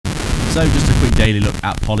So just a quick daily look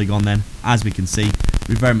at Polygon then. As we can see,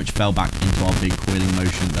 we very much fell back into our big coiling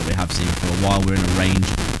motion that we have seen for a while. We're in a range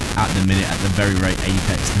at the minute, at the very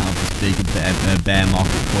apex now of this big bear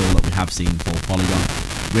market coil that we have seen for Polygon.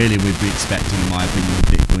 Really, we'd be expecting, in my opinion,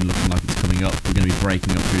 with Bitcoin looking like it's coming up, we're going to be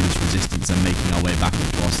breaking up through this resistance and making our way back up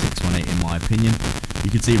to our 618, in my opinion.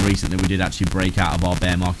 You can see recently we did actually break out of our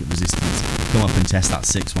bear market resistance, come up and test that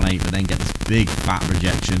 618, but then get this big fat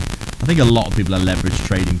rejection. I think a lot of people are leverage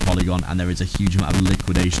trading Polygon, and there is a huge amount of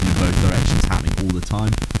liquidation in both directions happening all the time.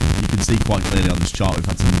 You can see quite clearly on this chart we've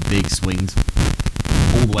had some big swings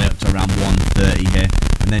all the way up to around 130 here,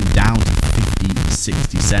 and then down to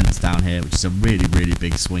 50-60 cents down here, which is a really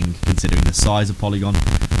big swing considering the size of Polygon.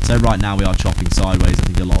 So right now we are chopping sideways. I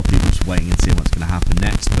think a lot of people are just waiting and seeing what's going to happen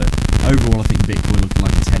next, but overall I think Bitcoin looking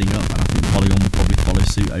like it's heading up, and I think Polygon will probably follow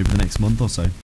suit over the next month or so.